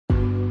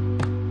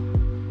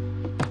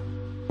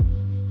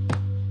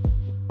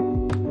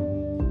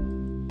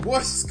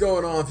What's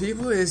going on,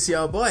 people? It's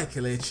your boy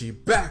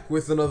Kelechi back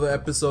with another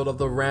episode of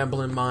the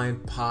Ramblin'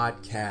 Mind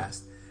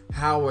podcast.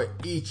 How are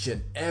each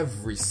and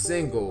every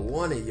single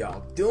one of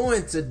y'all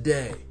doing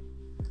today?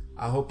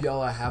 I hope y'all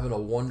are having a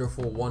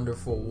wonderful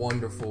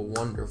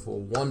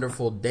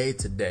day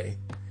today.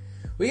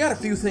 We got a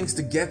few things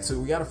to get to.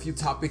 We got a few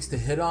topics to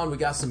hit on. We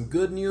got some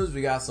good news,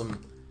 we got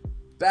some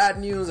bad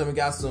news, and we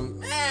got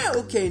some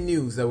okay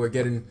news that we're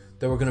going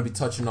to be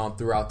touching on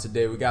throughout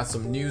today. We got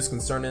some news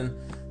concerning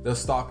the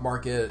stock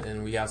market,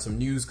 and we got some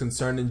news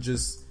concerning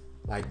just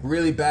like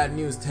really bad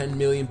news. 10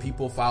 million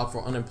people filed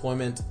for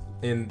unemployment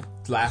in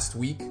last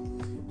week,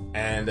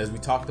 and as we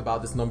talked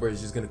about, this number is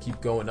just going to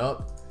keep going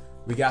up.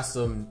 We got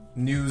some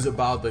news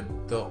about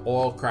the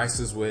oil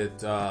crisis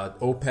with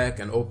OPEC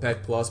and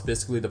OPEC Plus,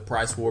 basically the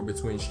price war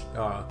between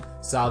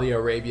Saudi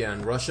Arabia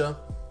and Russia.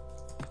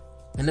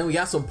 And then we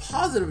got some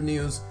positive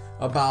news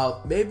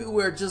about maybe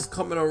we're just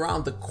coming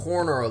around the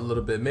corner a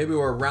little bit. Maybe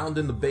we're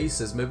rounding the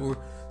bases. Maybe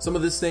some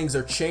of these things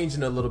are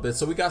changing a little bit.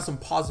 So we got some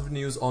positive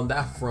news on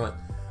that front.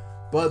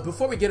 But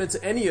before we get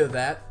into any of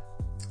that,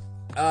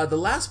 the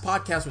last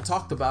podcast we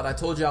talked about, I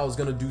told you I was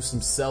going to do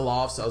some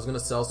sell-offs. I was going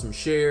to sell some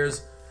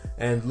shares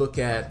and look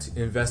at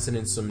investing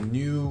in some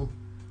new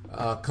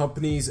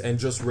companies and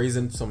just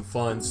raising some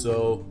funds.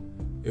 So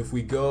if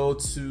we go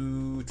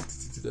to,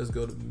 let's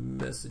go to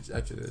message,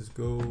 actually let's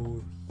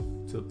go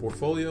to the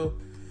portfolio.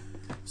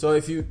 So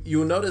if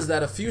you'll notice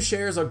that a few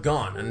shares are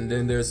gone, and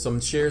then there's some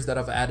shares that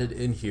I've added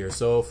in here.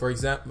 So for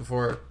example,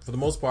 for the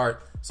most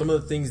part, some of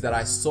the things that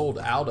I sold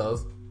out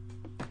of,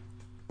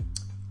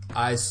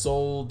 let's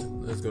go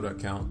to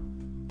account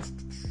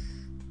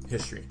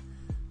history.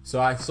 So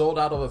I sold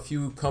out of a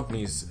few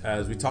companies,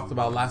 as we talked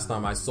about last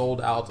time. I sold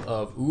out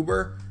of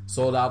Uber,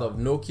 sold out of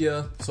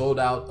Nokia, sold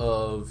out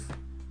of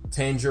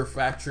Tanger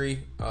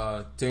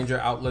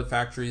Outlet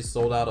Factory,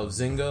 sold out of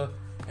Zynga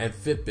and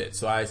Fitbit.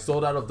 So I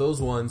sold out of those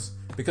ones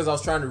because I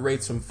was trying to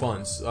raise some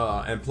funds,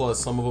 and plus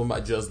some of them I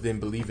just didn't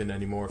believe in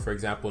anymore. For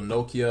example,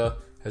 Nokia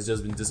has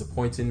just been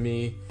disappointing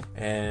me,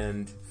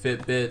 and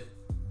Fitbit,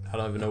 I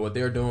don't even know what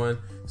they're doing.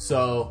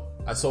 So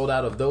I sold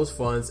out of those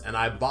funds and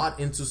I bought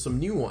into some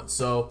new ones.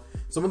 So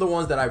some of the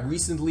ones that I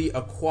recently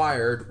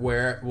acquired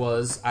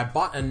I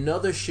bought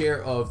another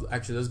share of,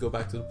 actually let's go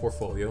back to the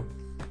portfolio.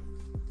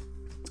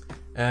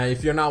 And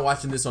if you're not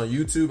watching this on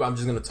YouTube, I'm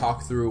just going to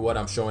talk through what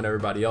I'm showing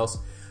everybody else.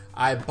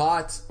 I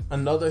bought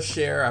another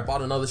share of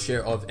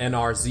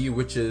NRZ,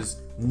 which is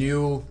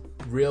new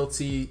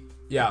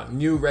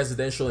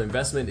residential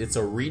investment. It's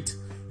a REIT.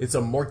 It's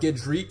a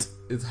mortgage REIT.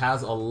 It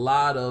has a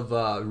lot of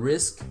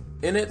risk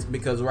in it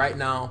because right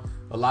now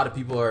a lot of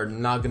people are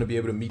not going to be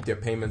able to meet their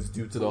payments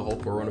due to the whole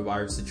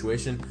coronavirus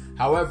situation.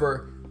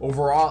 However,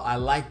 overall, I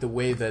like the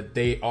way that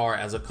they are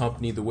as a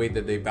company, the way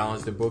that they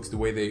balance their books, the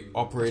way they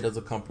operate as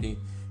a company.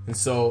 And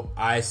so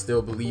I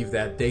still believe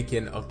that they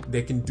can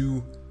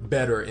do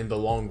better in the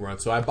long run.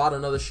 So I bought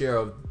another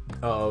share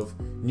of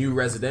new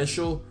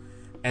residential,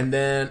 and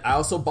then I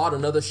also bought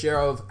another share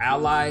of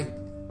Ally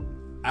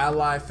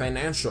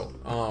Financial.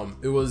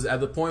 It was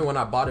at the point when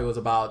I bought it was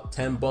about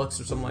 $10 or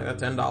something like that,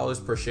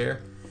 $10 per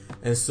share.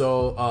 And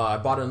so I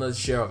bought another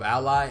share of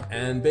Ally,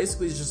 and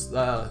basically just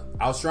I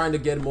was trying to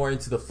get more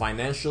into the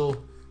financial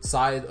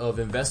side of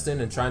investing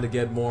and trying to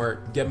get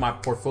my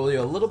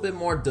portfolio a little bit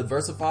more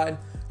diversified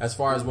as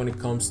far as when it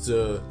comes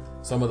to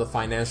some of the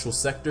financial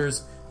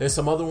sectors. There's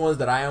some other ones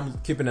that I am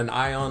keeping an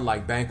eye on,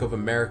 like Bank of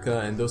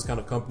America and those kind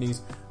of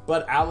companies.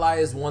 But Ally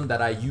is one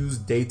that I use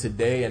day to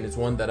day, and it's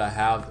one that I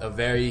have a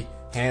very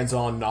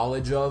hands-on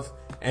knowledge of.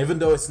 And even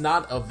though it's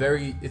not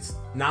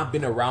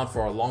been around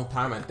for a long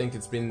time, I think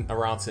it's been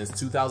around since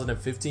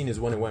 2015 is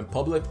when it went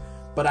public.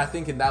 But I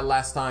think in that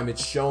last time,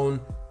 it's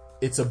shown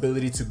its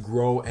ability to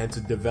grow and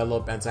to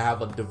develop and to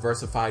have a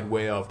diversified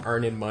way of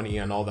earning money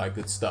and all that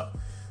good stuff.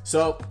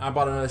 So I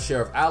bought another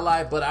share of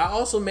Ally, but I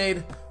also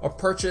made a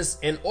purchase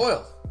in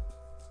oil.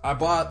 I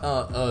bought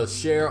a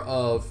share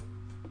of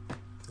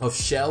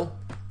Shell,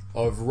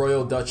 of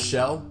Royal Dutch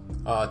Shell,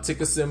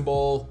 ticker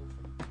symbol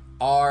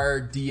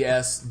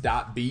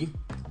RDS.B.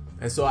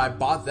 And so I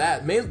bought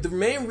that. The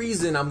main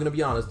reason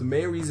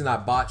I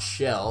bought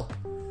Shell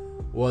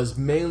was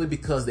mainly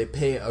because they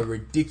pay a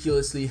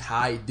ridiculously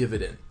high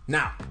dividend.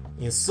 Now,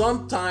 and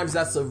sometimes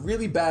that's a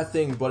really bad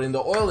thing, but in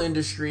the oil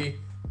industry,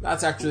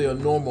 that's actually a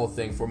normal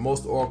thing for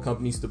most oil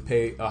companies to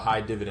pay a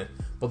high dividend.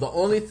 But the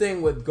only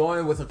thing with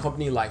going with a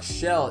company like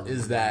Shell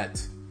is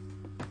that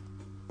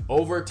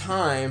over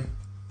time,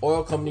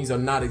 oil companies are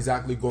not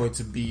exactly going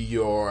to be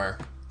your,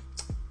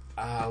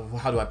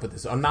 how do I put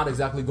this? Are not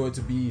exactly going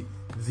to be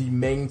the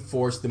main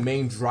force, the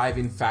main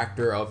driving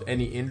factor of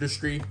any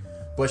industry.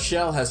 But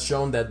Shell has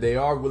shown that they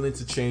are willing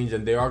to change,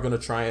 and they are going to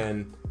try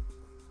and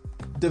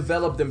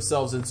develop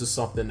themselves into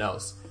something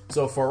else.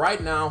 So for right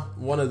now,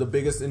 one of the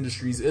biggest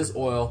industries is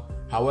oil.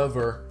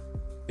 However,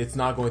 it's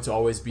not going to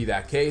always be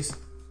that case.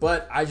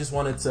 But I just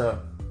wanted to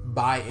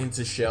buy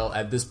into Shell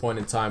at this point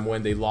in time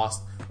when they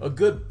lost a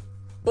good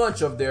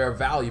bunch of their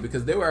value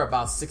because they were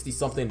about $60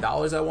 something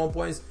at one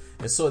point,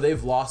 and so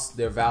they've lost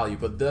their value,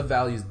 but their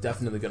value is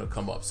definitely going to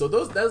come up. So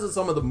those are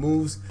some of the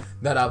moves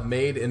that I've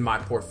made in my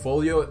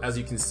portfolio. As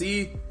you can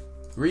see,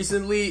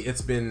 recently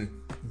it's been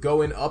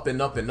going up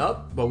and up and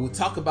up, but we'll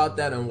talk about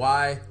that and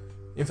why.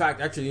 In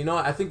fact, actually, you know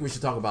what? I think we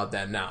should talk about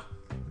that now.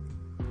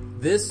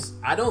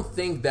 I don't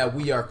think that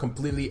we are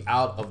completely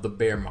out of the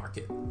bear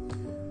market.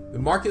 The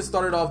market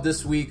started off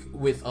this week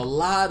with a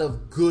lot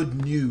of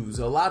good news,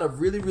 a lot of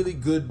really, really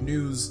good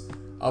news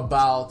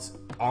about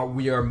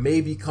we are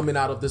maybe coming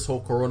out of this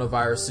whole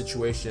coronavirus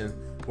situation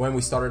when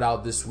we started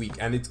out this week.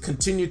 And it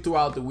continued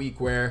throughout the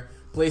week where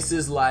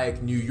places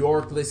like New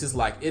York, places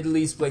like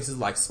Italy, places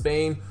like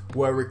Spain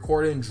were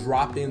recording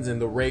drop-ins in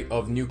the rate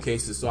of new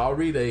cases. So I'll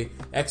read an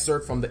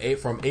excerpt from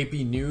AP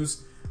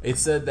News. It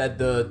said that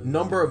the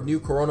number of new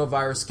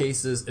coronavirus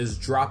cases is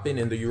dropping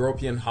in the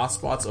European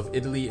hotspots of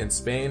Italy and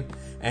Spain.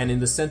 And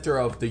in the center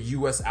of the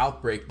US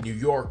outbreak, New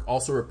York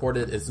also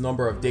reported its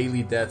number of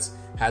daily deaths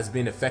has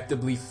been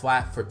effectively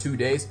flat for 2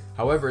 days.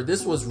 However,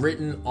 this was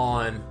written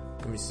on,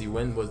 let me see,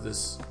 when was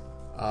this?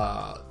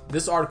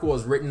 This article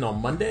was written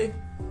on Monday.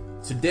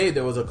 Today,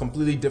 there was a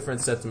completely different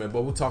sentiment,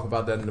 but we'll talk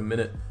about that in a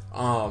minute.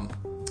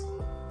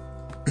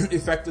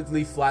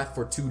 Effectively flat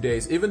for 2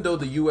 days. Even though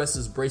the US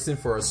is bracing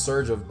for a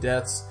surge of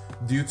deaths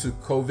due to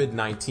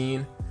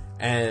COVID-19,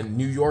 and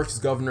New York's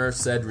governor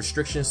said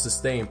restrictions to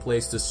stay in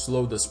place to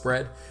slow the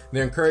spread, the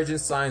encouraging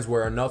signs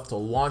were enough to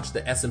launch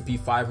the S&P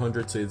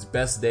 500 to its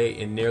best day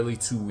in nearly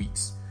 2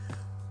 weeks.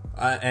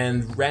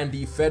 And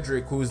Randy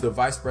Fedrick, who is the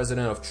vice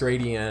president of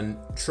trading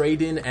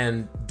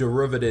and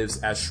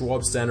derivatives at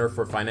Schwab Center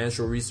for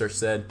Financial Research,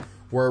 said,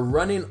 "We're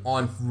running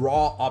on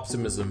raw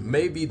optimism."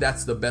 Maybe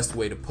that's the best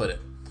way to put it.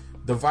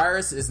 The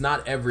virus is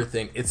not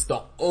everything. It's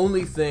the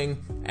only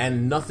thing,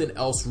 and nothing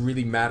else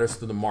really matters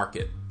to the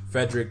market,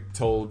 Fedrick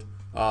told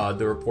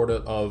the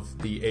reporter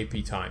of the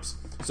AP Times.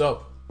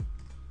 So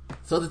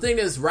the thing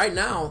is, right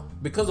now,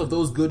 because of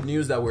those good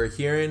news that we're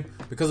hearing,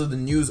 because of the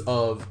news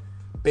of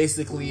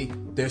basically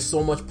there's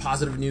so much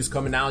positive news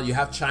coming out. You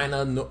have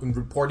China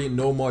reporting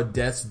no more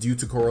deaths due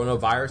to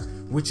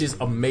coronavirus, which is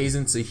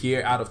amazing to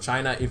hear out of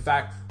China. In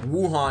fact,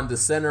 Wuhan, the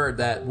center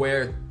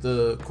where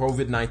the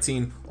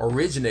COVID-19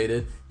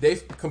 originated,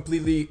 they've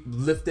completely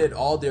lifted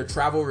all their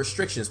travel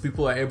restrictions.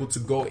 People are able to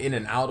go in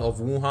and out of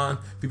Wuhan.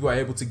 People are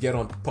able to get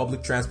on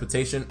public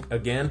transportation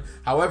again.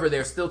 However,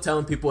 they're still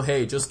telling people,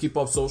 hey, just keep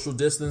up social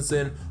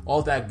distancing,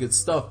 all that good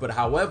stuff. But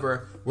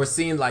however, we're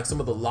seeing like some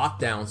of the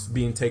lockdowns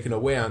being taken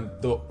away and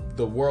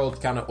the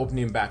world kind of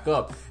opening back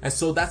up. And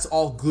so that's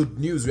all good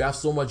news. We have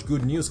so much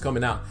good news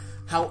coming out.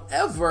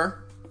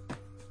 However,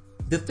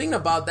 the thing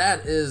about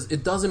that is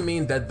it doesn't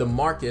mean that the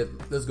market,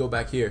 let's go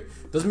back here,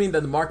 doesn't mean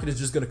that the market is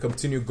just going to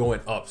continue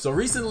going up. So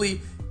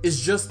recently,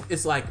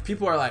 it's like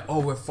people are like, oh,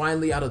 we're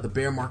finally out of the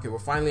bear market. We're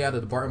finally out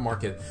of the bear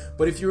market.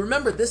 But if you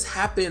remember, this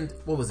happened,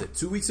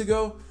 2 weeks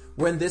ago?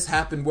 When this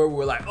happened where we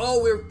were like,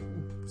 oh, we're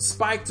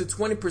spiked to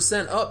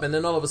 20% up. And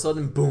then all of a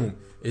sudden, boom,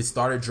 it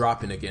started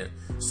dropping again.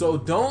 So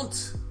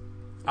don't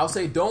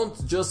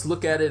just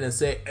look at it and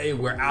say, hey,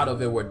 we're out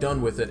of it. We're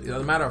done with it.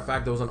 As a matter of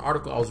fact, there was an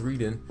article I was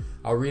reading.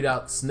 I'll read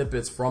out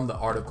snippets from the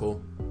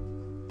article.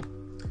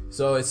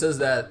 So it says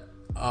that,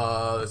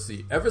 let's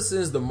see, ever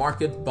since the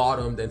market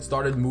bottomed and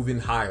started moving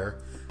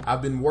higher,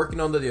 I've been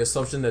working under the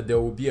assumption that there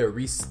will be a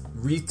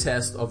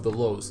retest of the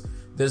lows.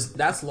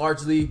 That's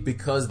largely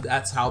because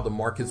that's how the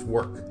markets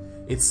work.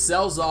 It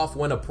sells off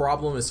when a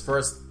problem is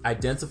first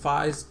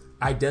identified,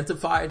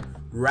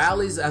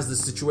 rallies as the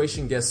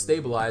situation gets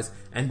stabilized,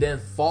 and then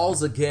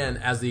falls again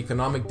as the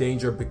economic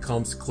danger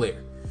becomes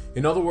clear.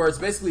 In other words,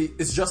 basically,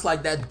 it's just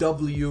like that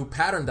W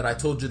pattern that I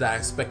told you that I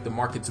expect the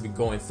market to be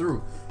going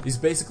through. Is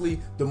basically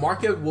the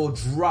market will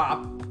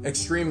drop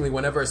extremely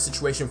whenever a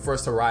situation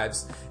first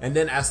arrives. And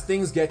then as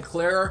things get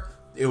clearer,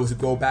 it will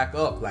go back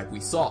up like we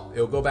saw. It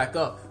will go back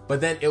up.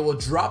 But then it will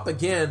drop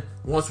again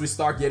once we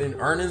start getting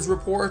earnings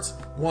reports,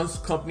 once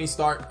companies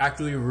start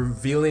actually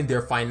revealing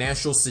their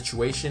financial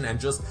situation and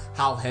just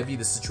how heavy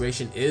the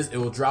situation is, it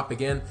will drop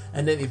again.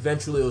 And then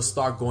eventually it will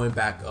start going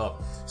back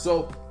up.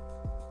 So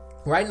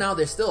right now,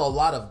 there's still a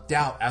lot of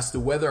doubt as to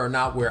whether or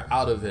not we're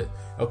out of it.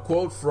 A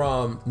quote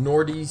from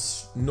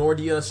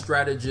Nordea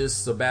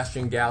strategist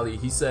Sebastian Galli,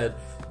 he said,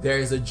 there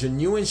is a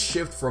genuine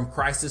shift from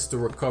crisis to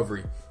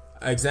recovery.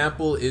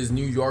 Example is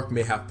New York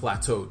may have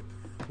plateaued.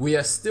 We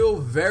are still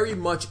very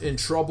much in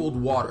troubled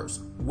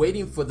waters,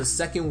 waiting for the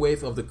second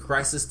wave of the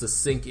crisis to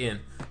sink in.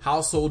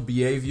 Household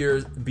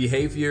behaviors,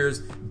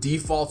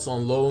 defaults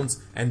on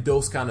loans, and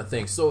those kind of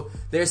things. So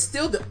there's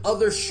still the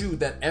other shoe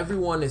that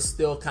everyone is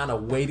still kind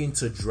of waiting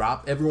to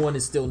drop. Everyone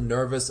is still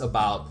nervous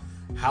about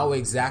how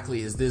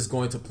exactly is this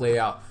going to play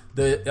out.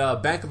 The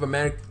Bank of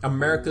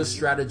America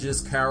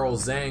strategist Carol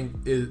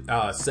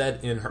Zhang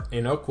said in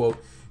her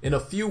quote, in a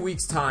few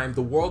weeks' time,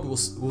 the world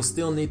will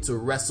still need to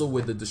wrestle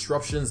with the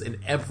disruptions in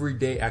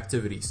everyday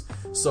activities,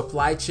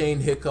 supply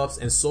chain hiccups,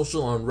 and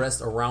social unrest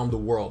around the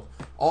world,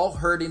 all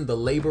hurting the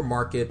labor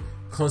market,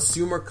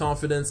 consumer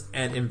confidence,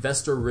 and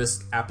investor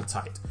risk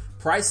appetite.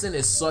 Pricing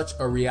is such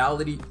a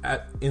reality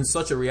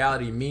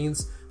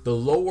means the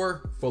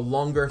lower for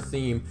longer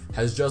theme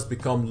has just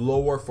become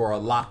lower for a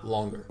lot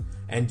longer.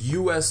 And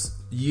US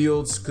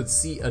yields could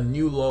see a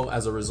new low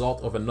as a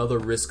result of another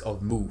risk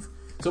of move.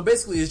 So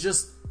basically it's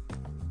just,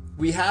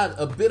 we had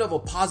a bit of a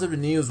positive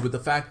news with the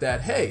fact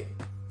that, hey,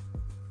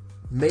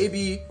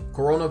 maybe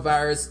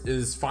coronavirus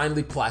is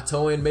finally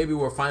plateauing. Maybe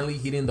we're finally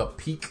hitting the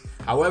peak.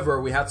 However,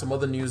 we had some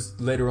other news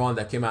later on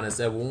that came out and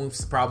said we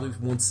probably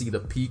won't see the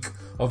peak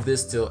of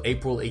this till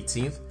April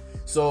 18th.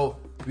 So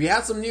we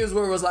had some news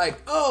where it was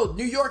like, oh,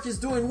 New York is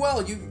doing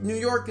well. New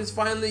York is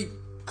finally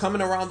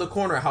coming around the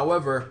corner.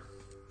 However,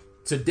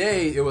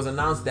 today it was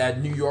announced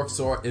that New York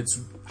saw its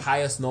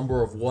highest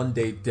number of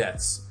one-day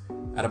deaths.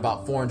 At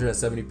about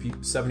 470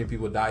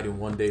 people died in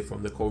one day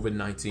from the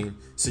COVID-19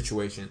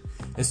 situation.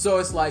 And so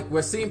it's like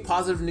we're seeing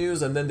positive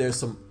news, and then there's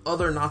some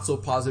other not so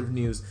positive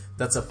news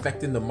that's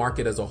affecting the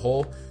market as a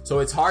whole. So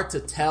it's hard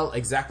to tell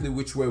exactly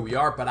which way we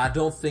are, but I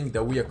don't think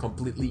that we are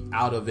completely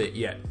out of it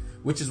yet.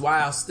 Which is why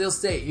I'll still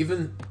say,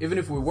 even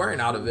if we weren't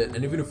out of it,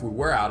 and even if we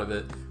were out of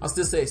it, I'll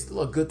still say it's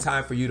still a good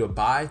time for you to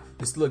buy.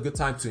 It's still a good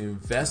time to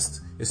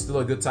invest. It's still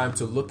a good time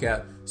to look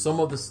at some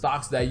of the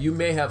stocks that you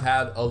may have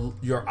had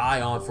your eye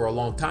on for a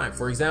long time.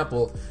 For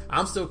example,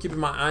 I'm still keeping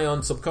my eye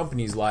on some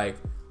companies like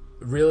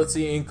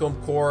Realty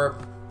Income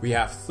Corp. We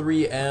have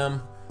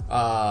 3M.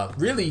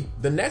 Really,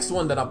 the next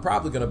one that I'm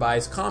probably going to buy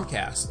is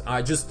Comcast.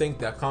 I just think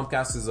that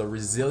Comcast is a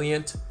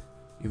resilient,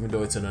 even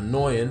though it's an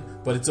annoying,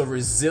 but it's a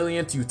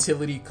resilient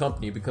utility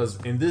company, because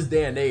in this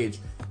day and age,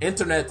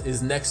 internet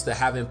is next to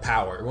having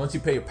power. Once you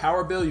pay your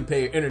power bill, you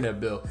pay your internet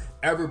bill.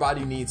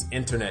 Everybody needs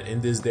internet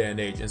in this day and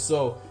age. And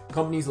so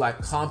companies like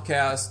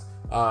Comcast,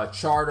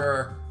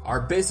 Charter are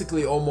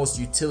basically almost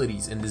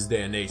utilities in this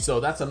day and age. So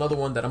that's another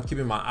one that I'm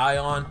keeping my eye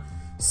on.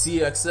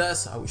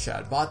 CXS, I wish I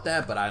had bought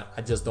that, but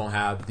I just don't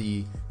have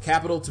the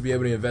capital to be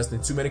able to invest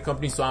in too many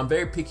companies. So I'm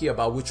very picky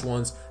about which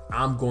ones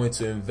I'm going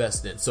to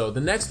invest in. So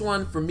the next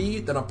one for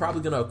me that I'm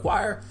probably going to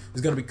acquire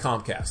is going to be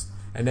Comcast.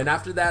 And then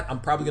after that, I'm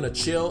probably going to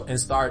chill and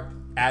start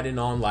adding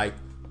on like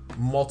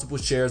multiple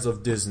shares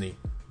of Disney,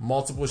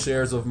 multiple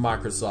shares of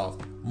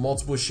Microsoft,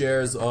 multiple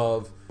shares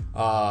of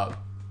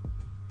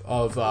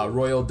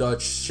Royal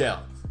Dutch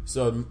Shell.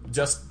 So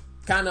just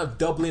kind of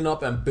doubling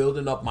up and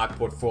building up my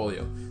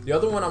portfolio. The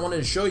other one I wanted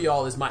to show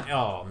y'all is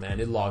oh man,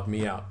 it logged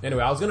me out.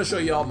 Anyway, I was going to show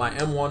y'all my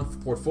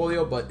M1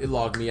 portfolio, but it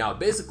logged me out.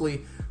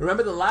 Basically,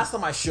 remember the last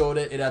time I showed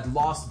it, it had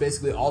lost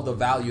basically all the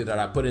value that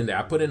I put in there.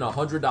 I put in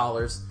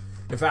 $100.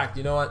 In fact,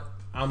 you know what?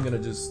 I'm going to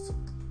just,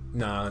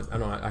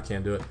 I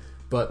can't do it.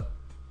 But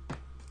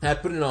I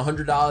had put in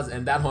 $100,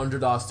 and that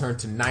 $100 turned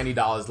to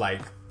 $90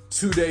 like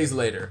 2 days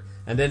later.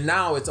 And then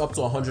now it's up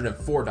to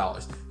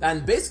 $104.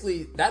 And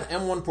basically that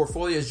M1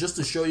 portfolio is just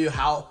to show you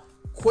how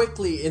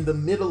quickly in the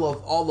middle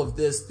of all of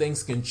this,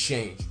 things can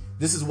change.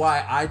 This is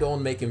why I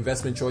don't make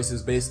investment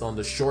choices based on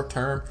the short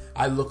term.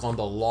 I look on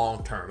the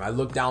long term. I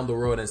look down the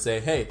road and say,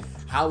 hey,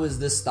 how is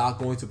this stock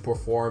going to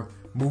perform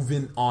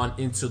moving on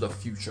into the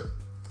future?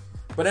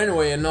 But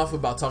anyway, enough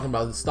about talking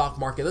about the stock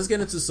market. Let's get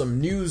into some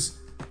news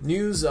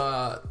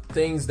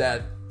things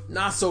that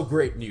not so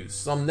great news.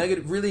 Some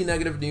really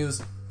negative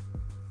news.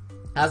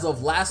 As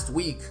of last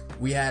week,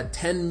 we had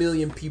 10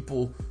 million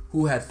people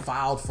who had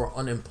filed for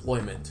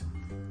unemployment.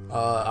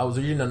 I was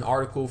reading an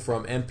article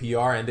from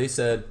NPR, and they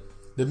said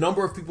the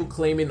number of people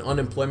claiming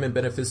unemployment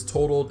benefits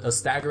totaled a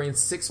staggering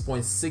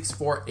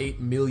 6.648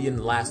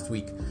 million last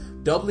week,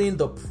 doubling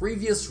the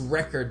previous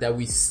record that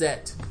we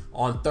set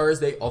on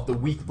Thursday of the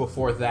week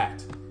before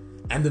that.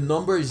 And the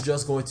number is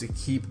just going to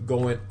keep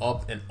going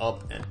up and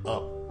up and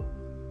up.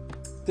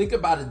 Think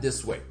about it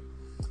this way.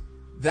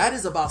 That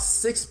is about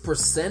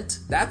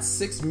 6%. That's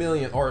 6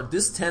 million, or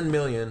this 10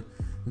 million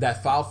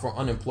that filed for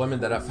unemployment,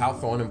 that have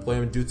filed for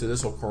unemployment due to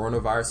this whole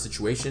coronavirus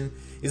situation,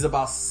 is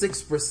about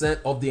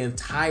 6% of the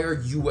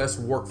entire US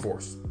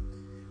workforce.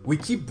 We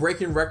keep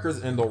breaking records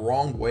in the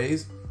wrong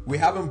ways. We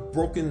haven't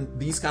broken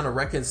these kind of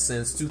records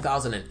since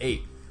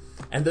 2008.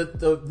 And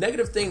the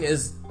negative thing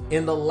is,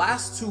 in the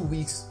last 2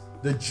 weeks,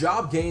 the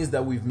job gains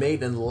that we've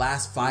made in the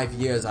last 5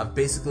 years have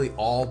basically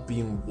all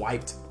been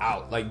wiped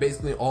out, like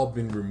basically all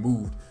been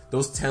removed.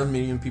 Those 10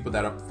 million people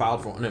that have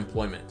filed for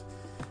unemployment.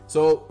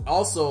 So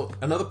also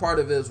another part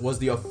of it was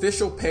the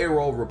official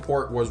payroll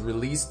report was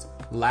released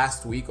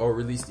last week,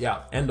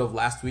 end of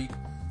last week.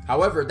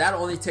 However, that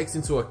only takes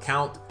into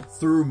account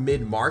through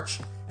mid-March.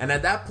 And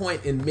at that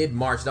point in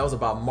mid-March, that was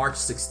about March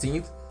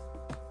 16th,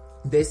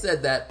 they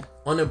said that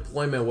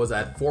unemployment was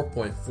at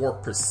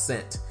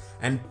 4.4%.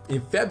 And in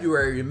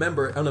February,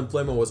 remember,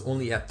 unemployment was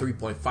only at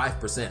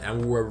 3.5%,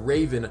 and we were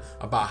raving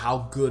about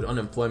how good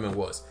unemployment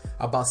was.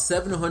 About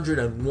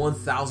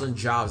 701,000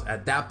 jobs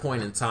at that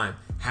point in time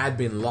had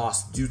been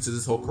lost due to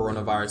this whole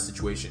coronavirus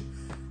situation.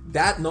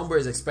 That number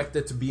is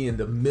expected to be in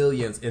the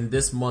millions in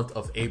this month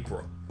of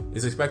April.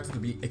 It's expected to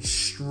be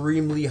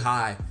extremely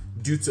high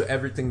due to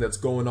everything that's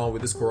going on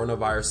with this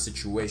coronavirus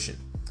situation.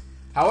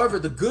 However,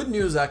 the good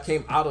news that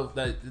came out of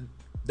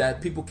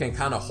that people can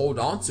kind of hold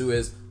on to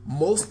is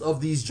most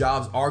of these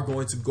jobs are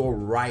going to go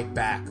right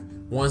back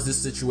once this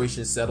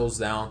situation settles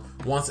down,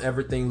 once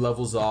everything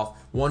levels off,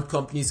 once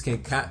companies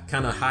can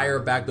kind of hire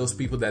back those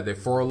people that they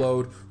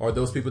furloughed or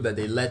those people that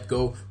they let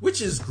go,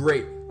 which is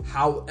great.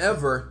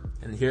 However,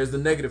 and here's the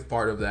negative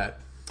part of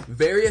that,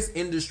 various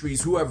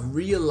industries who have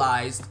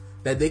realized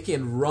that they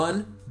can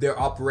run their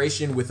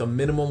operation with a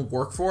minimum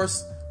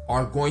workforce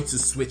are going to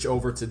switch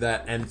over to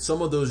that, and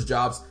some of those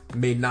jobs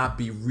may not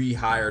be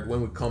rehired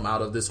when we come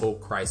out of this whole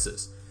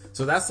crisis.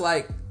 So that's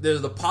like,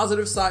 there's the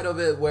positive side of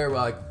it where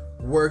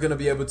we're going to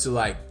be able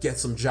to get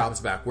some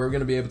jobs back. We're going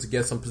to be able to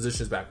get some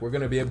positions back. We're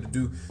going to be able to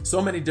do so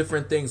many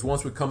different things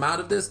once we come out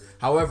of this.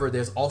 However,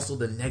 there's also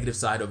the negative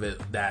side of it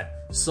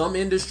that some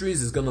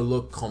industries is going to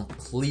look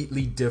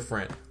completely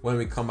different when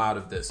we come out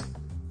of this.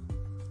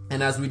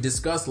 And as we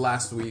discussed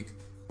last week,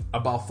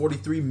 about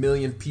 43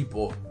 million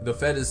people, the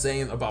Fed is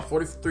saying about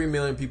 43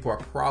 million people are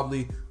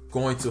probably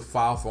going to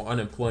file for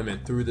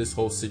unemployment through this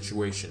whole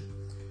situation.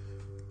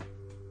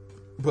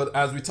 But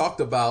as we talked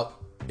about,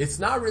 it's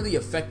not really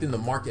affecting the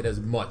market as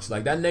much.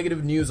 Like, that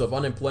negative news of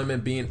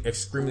unemployment being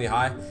extremely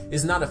high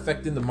is not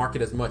affecting the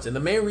market as much. And the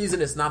main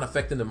reason it's not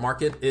affecting the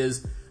market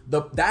is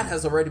that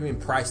has already been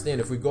priced in.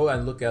 If we go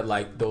and look at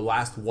the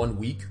last 1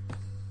 week,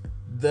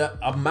 the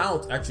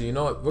amount, actually, you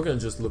know what? We're going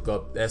to just look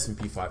up the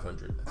S&P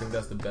 500. I think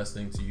that's the best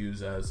thing to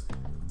use as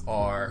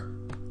our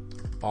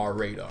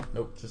radar.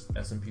 Nope, just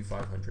S&P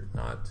 500,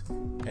 not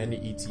any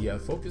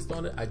ETF focused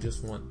on it. I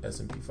just want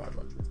S&P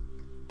 500.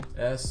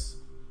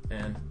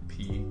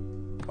 S&P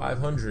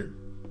 500.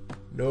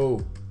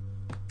 No.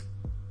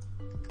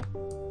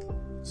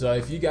 So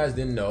if you guys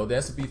didn't know, the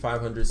S&P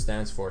 500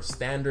 stands for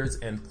Standards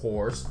and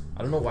Poor's.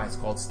 I don't know why it's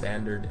called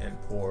Standard and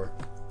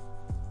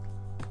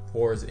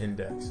Poor's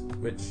Index,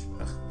 which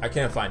I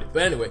can't find it.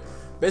 But anyway,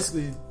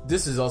 basically,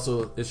 this is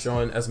also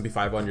showing S&P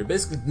 500.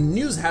 Basically, the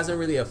news hasn't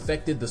really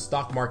affected the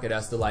stock market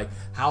as to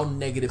how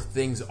negative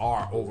things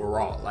are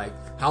overall,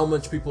 how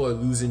much people are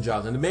losing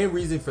jobs. And the main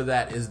reason for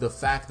that is the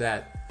fact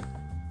that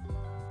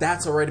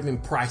that's already been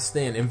priced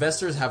in.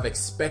 Investors have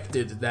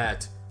expected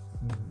that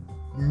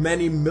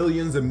many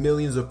millions and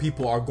millions of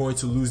people are going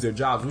to lose their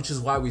jobs, which is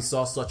why we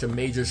saw such a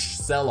major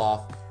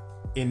sell-off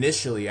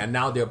initially, and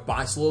now they're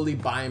slowly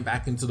buying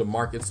back into the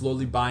market,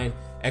 slowly buying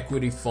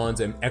equity funds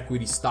and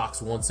equity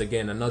stocks once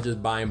again, and not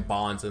just buying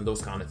bonds and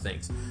those kind of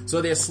things.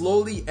 So they're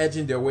slowly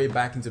edging their way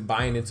back into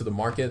buying into the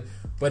market,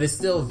 but it's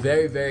still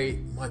very, very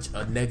much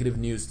a negative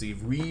news to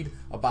read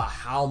about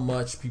how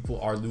much people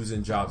are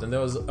losing jobs. And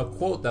there was a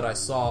quote that I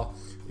saw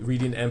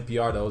reading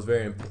NPR that was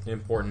very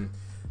important.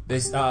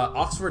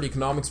 Oxford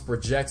Economics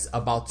projects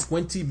about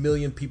 20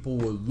 million people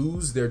will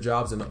lose their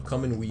jobs in the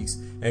coming weeks,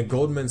 and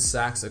Goldman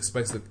Sachs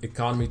expects the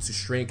economy to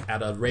shrink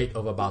at a rate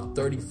of about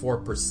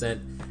 34%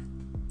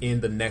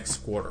 in the next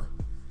quarter.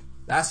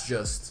 That's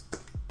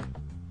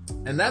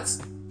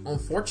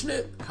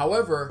unfortunate.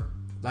 However,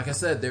 like I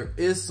said, there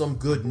is some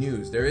good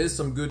news. There is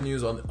some good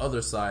news on the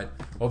other side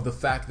of the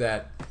fact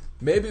that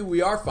maybe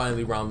we are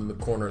finally rounding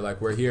the corner. Like,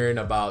 we're hearing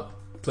about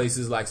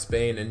places like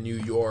Spain and New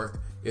York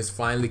is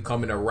finally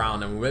coming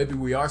around, and maybe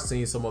we are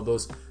seeing some of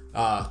those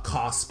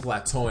costs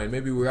plateauing.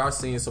 Maybe we are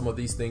seeing some of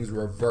these things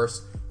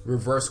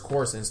reverse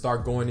course and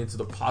start going into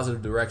the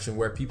positive direction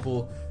where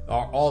people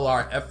are, all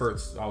our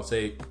efforts, I'll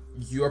say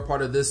you're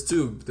part of this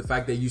too, the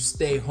fact that you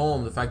stay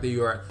home, the fact that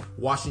you are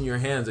washing your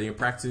hands and you're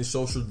practicing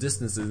social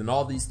distances and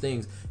all these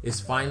things is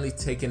finally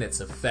taking its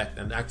effect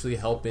and actually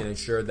helping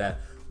ensure that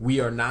we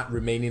are not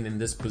remaining in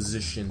this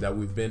position that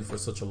we've been for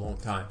such a long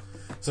time.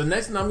 So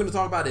next thing I'm going to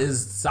talk about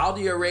is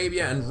Saudi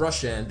Arabia and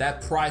Russia and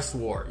that price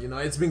war. You know,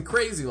 it's been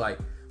crazy,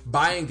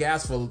 buying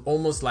gas for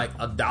almost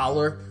 $1,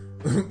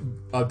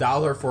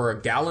 $1 for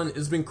a gallon.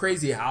 It's been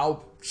crazy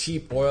how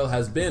cheap oil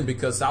has been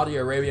because Saudi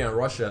Arabia and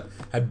Russia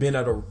had been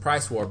at a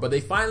price war. But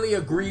they finally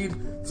agreed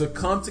to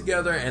come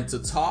together and to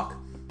talk.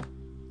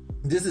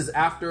 This is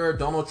after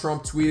Donald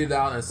Trump tweeted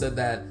out and said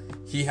that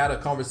he had a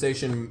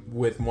conversation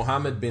with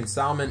Mohammed bin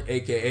Salman,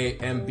 aka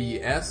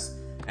MBS,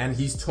 and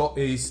they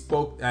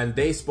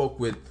spoke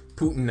with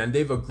Putin, and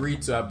they've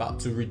agreed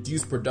to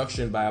reduce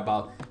production by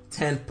about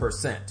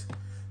 10%.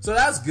 So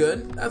that's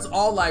good. That's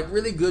all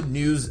really good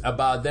news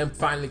about them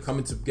finally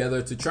coming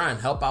together to try and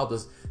help out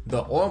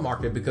the oil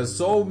market, because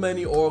so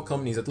many oil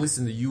companies, at least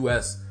in the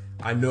US,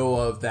 I know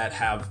of, that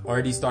have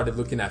already started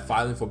looking at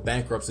filing for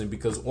bankruptcy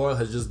because oil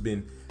has just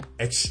been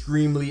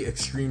extremely,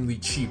 extremely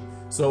cheap.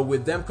 So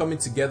with them coming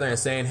together and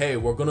saying, hey,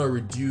 we're going to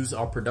reduce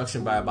our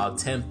production by about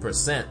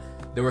 10%,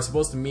 they were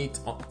supposed to meet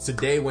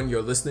today when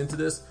you're listening to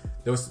this.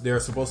 They're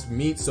supposed to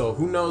meet, so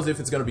who knows if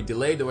it's going to be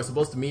delayed. They were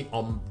supposed to meet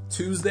on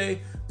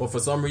Tuesday, but for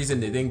some reason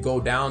they didn't go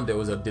down. There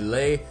was a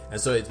delay,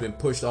 and so it's been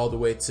pushed all the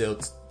way to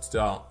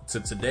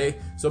today.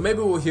 So maybe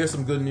we'll hear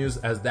some good news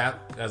as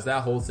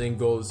that whole thing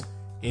goes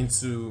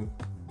into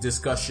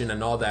discussion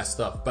and all that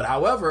stuff. But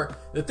however,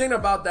 the thing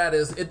about that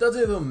is it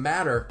doesn't even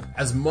matter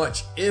as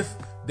much if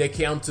they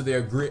came to the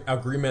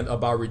agreement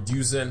about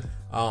reducing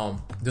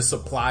the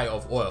supply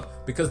of oil,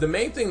 because the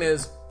main thing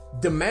is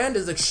demand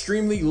is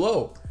extremely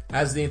low,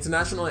 as the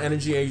International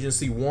Energy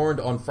Agency warned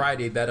on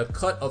Friday that a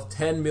cut of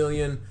 10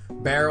 million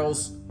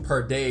barrels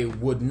per day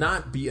would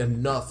not be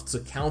enough to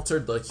counter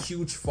the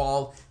huge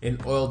fall in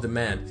oil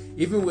demand.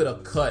 Even with a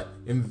cut,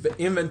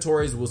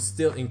 inventories will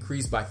still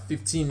increase by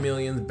 15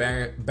 million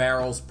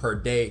barrels per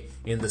day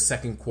in the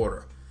second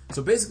quarter.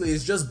 So basically,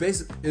 it's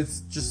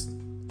just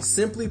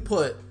simply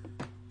put,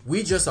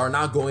 we just are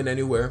not going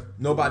anywhere.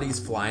 Nobody's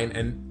flying,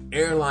 and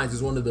airlines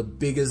is one of the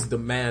biggest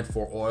demand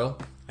for oil,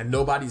 and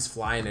nobody's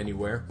flying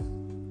anywhere.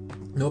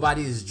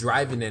 Nobody is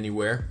driving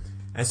anywhere.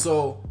 And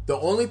so the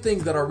only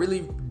things that are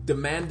really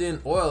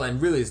demanding oil,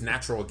 and really is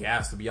natural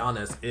gas, to be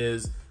honest,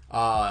 is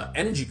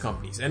energy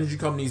companies. Energy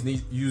companies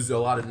use a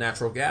lot of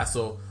natural gas.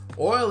 So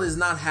oil is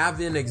not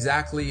having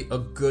exactly a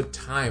good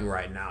time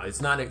right now.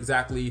 It's not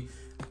exactly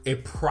a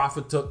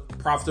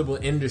profitable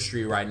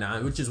industry right now,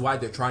 which is why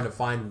they're trying to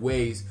find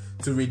ways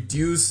to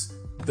reduce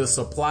the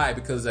supply,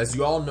 because as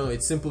you all know,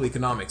 it's simple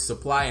economics,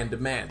 supply and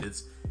demand.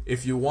 It's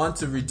if you want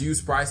to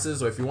reduce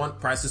prices, or if you want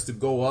prices to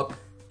go up,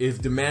 if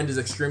demand is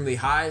extremely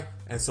high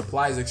and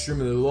supply is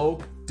extremely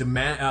low,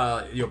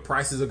 your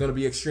prices are going to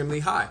be extremely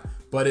high.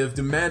 But if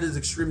demand is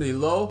extremely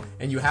low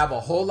and you have a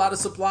whole lot of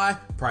supply,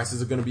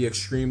 prices are going to be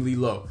extremely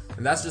low.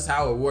 And that's just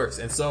how it works.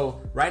 And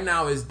so right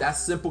now is that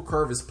simple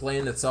curve is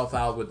playing itself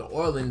out with the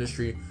oil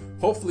industry.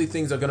 Hopefully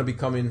things are going to be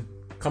coming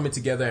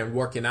together and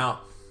working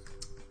out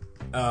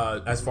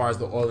as far as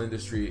the oil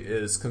industry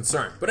is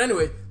concerned. But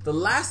anyway, the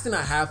last thing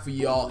I have for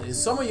y'all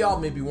is, some of y'all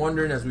may be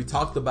wondering, as we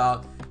talked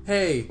about,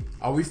 hey,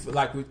 are we,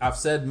 I've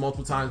said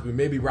multiple times, we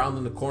may be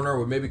rounding the corner,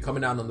 we're maybe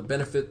coming out on the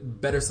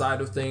better side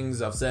of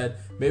things. I've said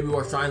maybe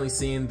we're finally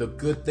seeing the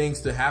good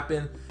things to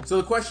happen. So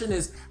the question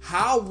is,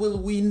 how will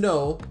we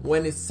know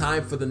when it's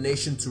time for the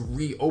nation to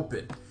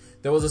reopen?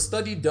 There was a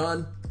study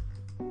done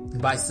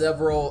by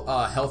several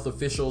health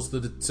officials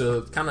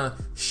to kind of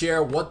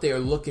share what they are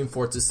looking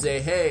for, to say,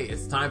 hey,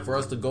 it's time for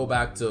us to go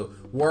back to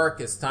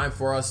work. It's time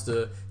for us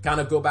to kind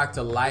of go back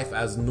to life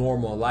as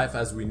normal, life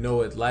as we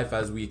know it, life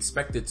as we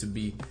expect it to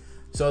be.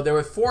 So there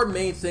were 4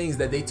 main things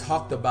that they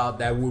talked about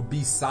that would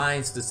be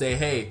signs to say,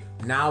 hey,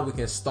 now we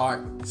can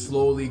start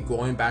slowly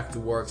going back to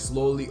work,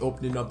 slowly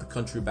opening up the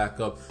country back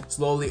up,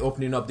 slowly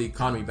opening up the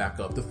economy back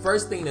up. The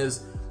first thing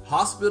is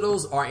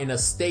hospitals in the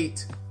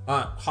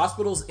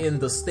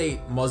state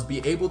must be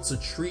able to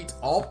treat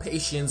all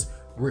patients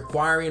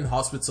requiring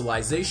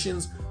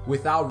hospitalizations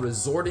without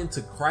resorting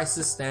to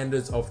crisis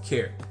standards of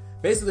care.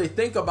 Basically,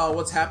 think about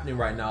what's happening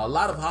right now. A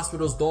lot of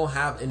hospitals don't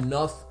have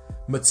enough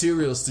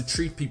materials to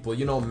treat people.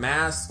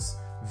 Masks,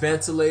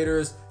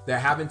 ventilators. They're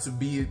having to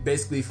be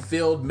basically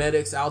field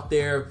medics out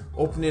there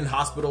opening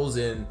hospitals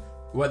in,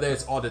 whether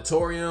it's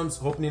auditoriums,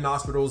 opening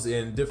hospitals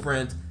in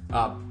different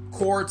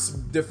courts,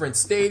 different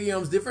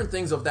stadiums, different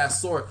things of that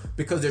sort,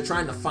 because they're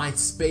trying to find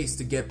space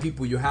to get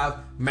people. You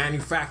have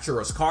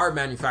car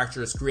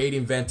manufacturers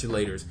creating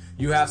ventilators.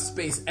 You have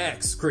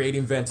SpaceX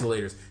creating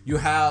ventilators. You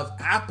have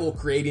Apple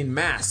creating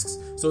masks.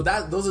 So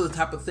those are the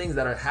type of things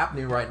that are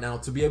happening right now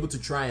to be able to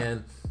try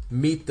and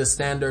meet the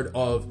standard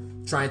of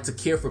trying to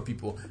care for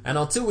people. And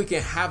until we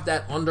can have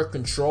that under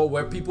control,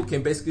 where people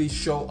can basically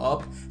show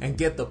up and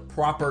get the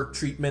proper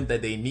treatment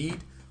that they need,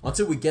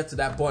 until we get to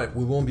that point,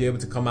 we won't be able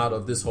to come out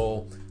of this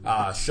whole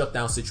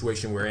shutdown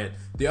situation we're in.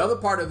 The other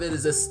part of it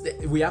is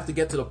we have to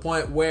get to the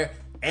point where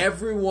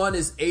everyone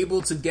is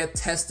able to get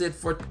tested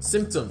for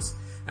symptoms.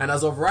 And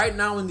as of right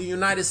now in the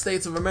United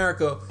States of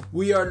America,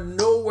 we are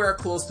nowhere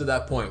close to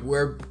that point.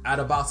 We're at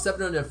about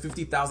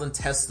 750,000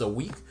 tests a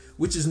week,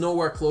 which is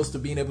nowhere close to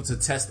being able to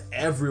test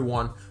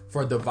everyone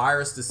for the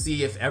virus to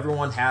see if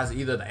everyone has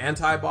either the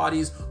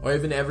antibodies, or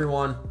even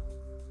everyone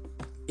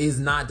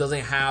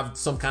doesn't have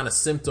some kind of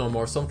symptom,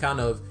 or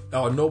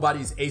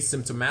nobody's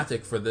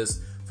asymptomatic for this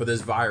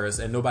virus,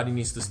 and nobody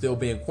needs to still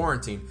be in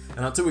quarantine.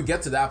 And until we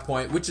get to that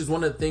point, which is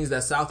one of the things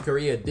that South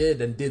Korea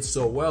did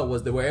so well,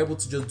 was they were able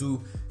to just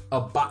do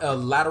a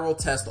lateral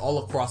test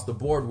all across the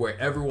board where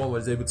everyone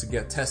was able to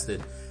get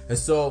tested. And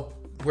so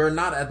we're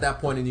not at that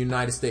point in the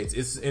United States.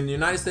 It's in the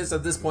United States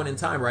at this point in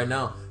time right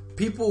now,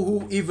 people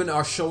who even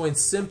are showing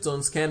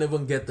symptoms can't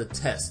even get the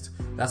test.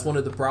 That's one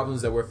of the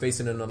problems that we're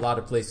facing in a lot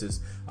of places.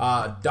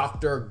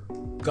 Dr.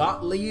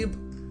 Gottlieb,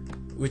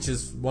 which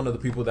is one of the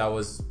people that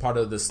was part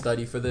of the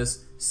study for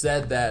this,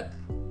 said that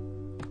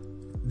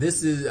the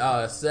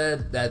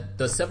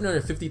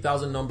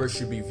 750,000 number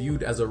should be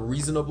viewed as a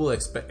reasonable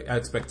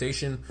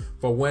expectation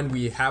for when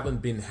we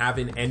haven't been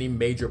having any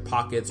major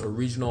pockets or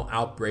regional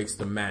outbreaks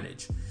to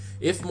manage.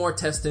 If more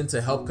testing to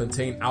help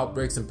contain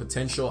outbreaks and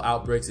potential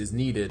outbreaks is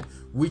needed,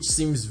 which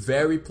seems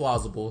very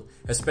plausible,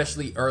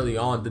 especially early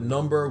on, the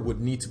number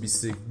would need to be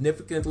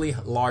significantly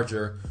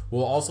larger.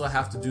 We'll also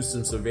have to do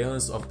some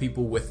surveillance of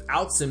people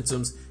without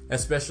symptoms,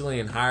 especially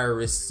in higher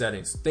risk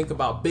settings. Think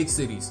about big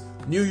cities,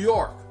 New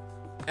York,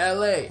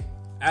 LA,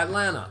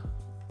 Atlanta,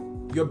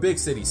 your big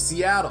cities,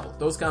 Seattle,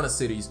 those kind of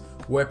cities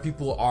where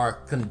people are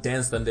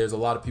condensed and there's a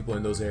lot of people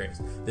in those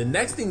areas. The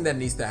next thing that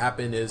needs to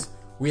happen is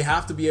we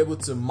have to be able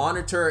to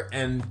monitor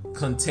and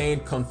contain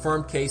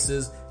confirmed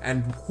cases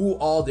and who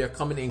all they're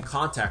coming in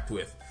contact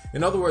with.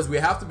 In other words, we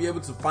have to be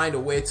able to find a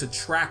way to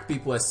track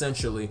people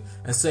essentially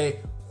and say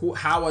who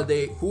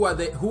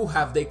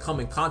have they come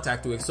in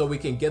contact with, so we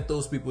can get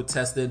those people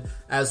tested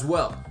as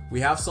well. We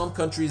have some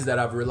countries that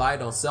have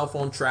relied on cell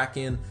phone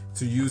tracking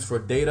to use for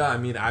data. I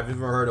mean, I've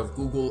even heard of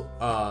Google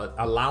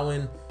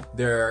allowing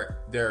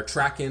their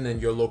tracking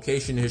and your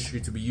location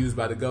history to be used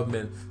by the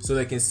government, so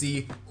they can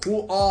see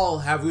who all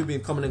have we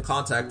been coming in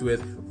contact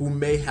with who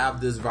may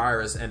have this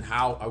virus, and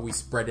how are we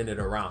spreading it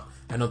around.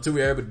 And until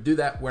we're able to do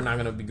that, we're not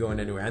going to be going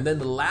anywhere. And then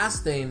the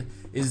last thing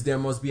is there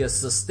must be a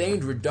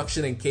sustained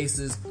reduction in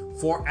cases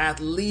for at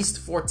least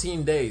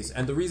 14 days.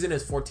 And the reason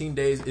it's 14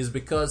 days is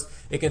because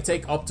it can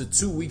take up to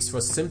 2 weeks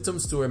for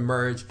symptoms to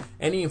emerge.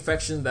 Any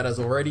infection that has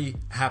already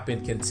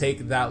happened can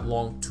take that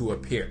long to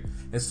appear.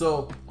 And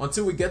so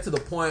until we get to the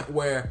point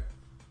where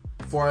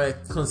for a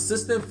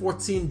consistent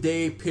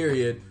 14-day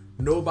period,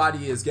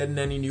 nobody is getting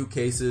any new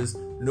cases,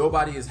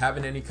 nobody is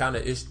having any kind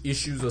of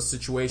issues or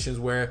situations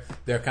where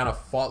they're kind of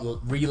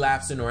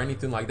relapsing or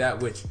anything like that,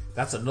 which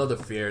that's another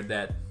fear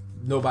that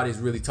nobody's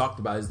really talked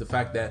about, is the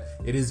fact that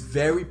it is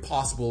very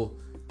possible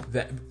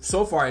that,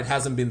 so far it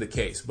hasn't been the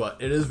case,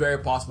 but it is very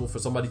possible for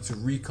somebody to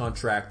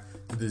recontract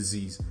the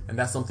disease, and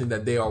that's something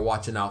that they are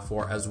watching out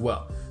for as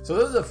well. So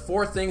those are the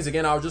 4 things.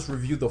 Again, I'll just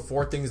review the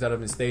 4 things that have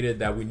been stated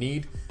that we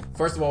need.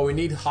 First of all, we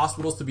need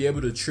hospitals to be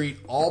able to treat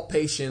all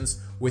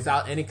patients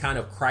without any kind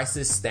of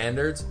crisis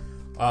standards.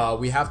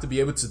 We have to be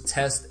able to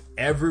test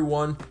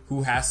everyone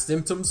who has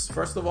symptoms.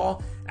 First of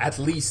all, at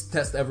least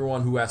test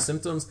everyone who has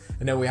symptoms.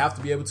 And then we have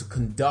to be able to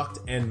conduct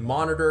and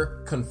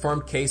monitor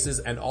confirmed cases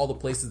and all the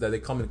places that they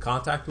come in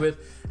contact with.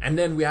 And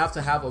then we have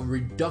to have a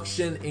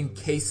reduction in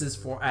cases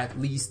for at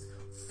least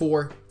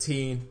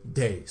 14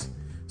 days.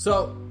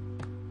 So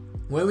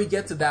when we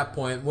get to that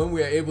point, when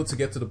we are able to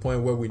get to the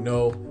point where we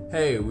know,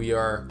 hey, we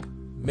are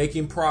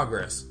making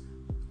progress,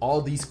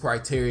 all these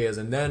criterias,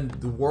 and then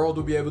the world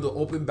will be able to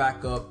open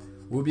back up.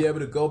 We'll be able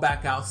to go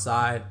back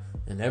outside,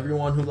 and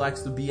everyone who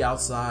likes to be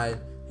outside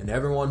and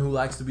everyone who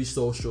likes to be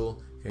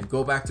social can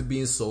go back to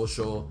being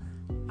social.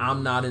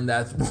 I'm not in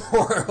that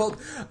world.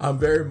 I'm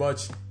very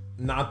much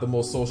not the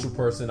most social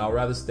person. I'd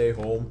rather stay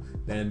home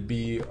than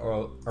be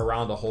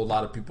around a whole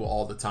lot of people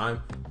all the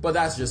time. But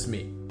that's just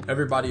me.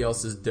 Everybody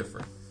else is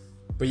different.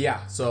 But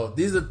yeah, so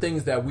these are the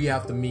things that we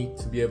have to meet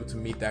to be able to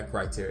meet that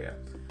criteria.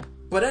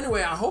 But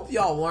anyway, I hope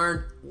y'all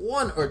learned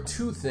 1 or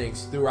 2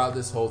 things throughout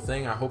this whole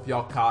thing. I hope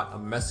y'all caught a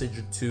message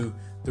or 2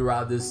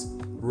 throughout this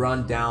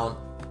rundown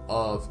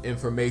of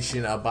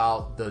information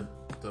about the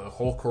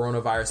whole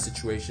coronavirus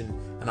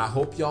situation. And I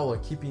hope y'all are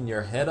keeping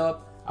your head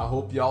up. I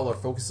hope y'all are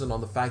focusing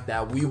on the fact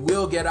that we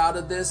will get out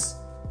of this.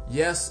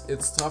 Yes,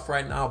 it's tough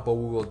right now, but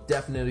we will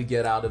definitely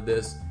get out of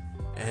this.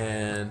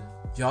 And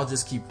y'all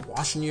just keep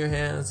washing your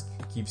hands,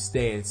 keep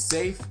staying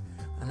safe.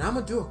 And I'm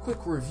going to do a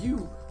quick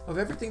review of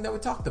everything that we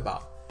talked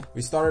about.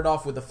 We started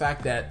off with the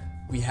fact that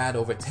we had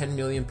over 10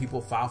 million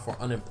people file for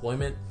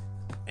unemployment,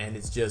 and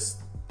it's just,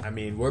 I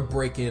mean, we're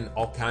breaking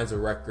all kinds of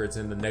records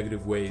in the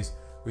negative ways.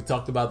 We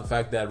talked about the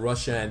fact that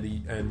Russia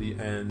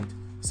and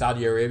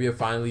Saudi Arabia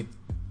finally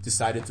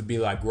decided to be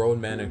like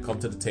grown men and come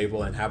to the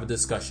table and have a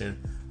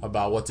discussion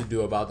about what to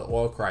do about the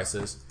oil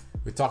crisis.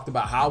 We talked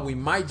about how we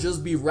might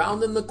just be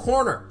rounding the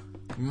corner.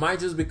 We might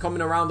just be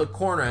coming around the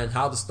corner, and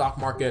how the stock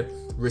market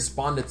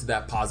responded to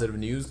that positive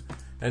news.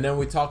 And then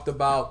we talked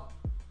about,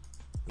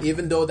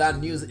 even though that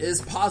news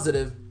is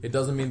positive, it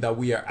doesn't mean that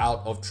we are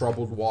out of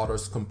troubled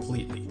waters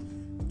completely.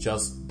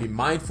 Just be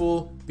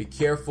mindful, be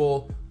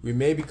careful. We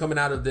may be coming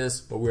out of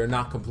this, but we're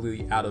not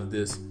completely out of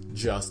this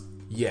just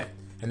yet.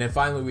 And then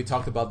finally, we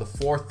talked about the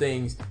 4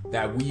 things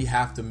that we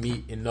have to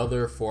meet in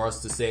order for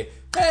us to say,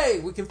 hey,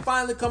 we can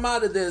finally come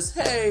out of this.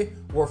 Hey,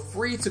 we're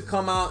free to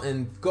come out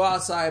and go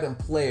outside and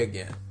play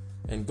again,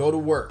 and go to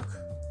work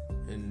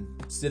and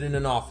sit in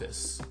an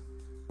office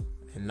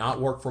and not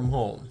work from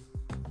home.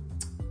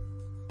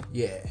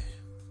 Yeah.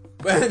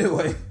 But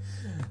anyway,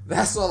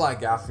 that's all I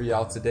got for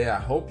y'all today. I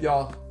hope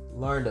y'all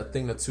learned a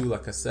thing or 2,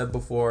 like I said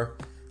before.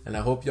 And I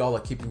hope y'all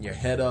are keeping your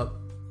head up.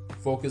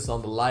 Focus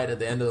on the light at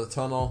the end of the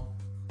tunnel.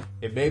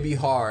 It may be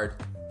hard,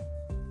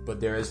 but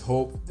there is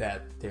hope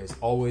that there's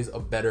always a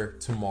better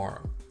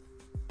tomorrow.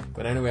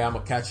 But anyway, I'm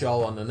going to catch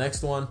y'all on the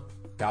next one.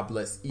 God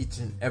bless each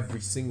and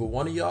every single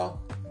one of y'all.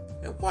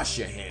 And wash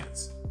your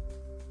hands.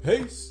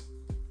 Peace.